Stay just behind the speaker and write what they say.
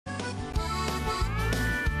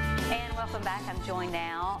Welcome back. I'm joined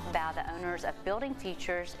now by the owners of Building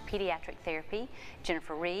Futures Pediatric Therapy,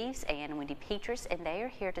 Jennifer Reeves and Wendy Petrus, and they are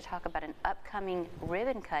here to talk about an upcoming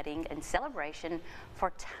ribbon cutting and celebration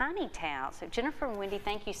for Tiny Town. So Jennifer and Wendy,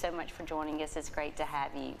 thank you so much for joining us. It's great to have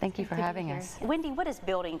you. Thank you for having us. Wendy, what is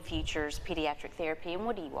Building Futures Pediatric Therapy and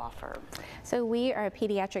what do you offer? So we are a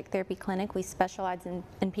pediatric therapy clinic. We specialize in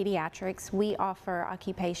pediatrics. We offer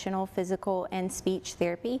occupational, physical, and speech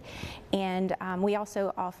therapy, and we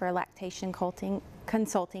also offer lactation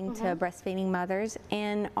consulting to breastfeeding mothers,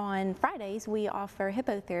 and on Fridays we offer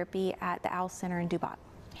hippotherapy at the Owl Center in Dubot.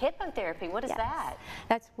 Hippotherapy, what is that?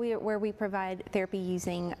 That's where we provide therapy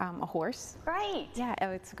using a horse. Great. Yeah,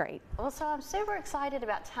 oh, it's great. Well, so I'm super excited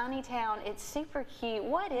about Tiny Town. It's super cute.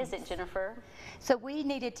 What is it, Jennifer? So we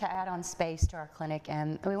needed to add on space to our clinic,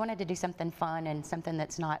 and we wanted to do something fun and something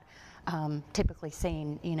that's not typically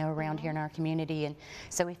seen, around here in our community. And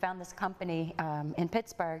so we found this company in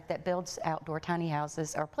Pittsburgh that builds outdoor tiny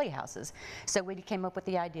houses or playhouses. So we came up with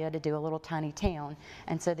the idea to do a little tiny town.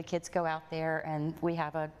 And so the kids go out there, and we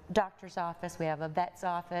have a doctor's office, we have a vet's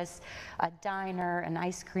office, a diner, an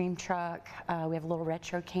ice cream truck, we have a little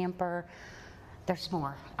retro camper. There's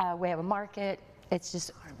more. We have a market. It's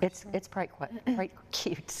just, it's quite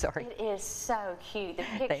cute, sorry. It is so cute.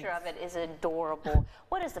 The picture of it is adorable.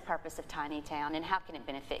 What is the purpose of Tiny Town and how can it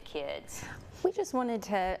benefit kids? We just wanted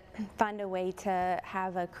to find a way to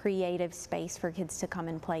have a creative space for kids to come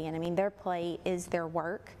and play in. I mean, their play is their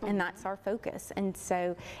work, and that's our focus. And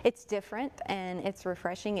so it's different and it's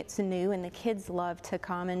refreshing, it's new, and the kids love to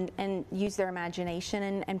come and use their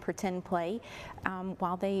imagination and pretend play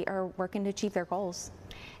while they are working to achieve their goals.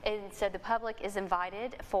 And so the public is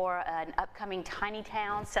invited for an upcoming Tiny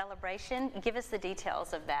Town celebration. Give us the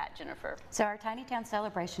details of that, Jennifer. So our Tiny Town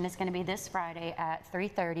celebration is going to be this Friday at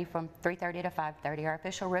 3:30, from 3:30 to 5:30. Our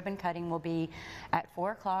official ribbon cutting will be at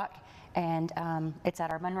 4 o'clock, and it's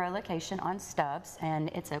at our Monroe location on Stubbs, and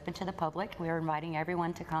it's open to the public. We are inviting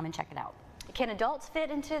everyone to come and check it out. Can adults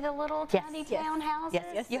fit into the little Tiny Town houses?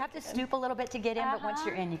 Yes, you have to stoop a little bit to get in, but once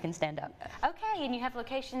you're in, you can stand up. Okay, and you have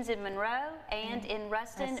locations in Monroe and in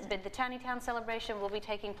Ruston, but the Tiny Town celebration will be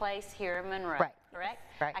taking place here in Monroe, correct?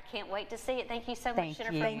 Right. I can't wait to see it. Thank you so much,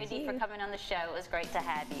 Jennifer and Wendy, for coming on the show. It was great to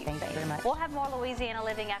have you. Thank you very much. We'll have more Louisiana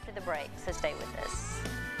Living after the break, so stay with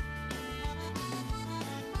us.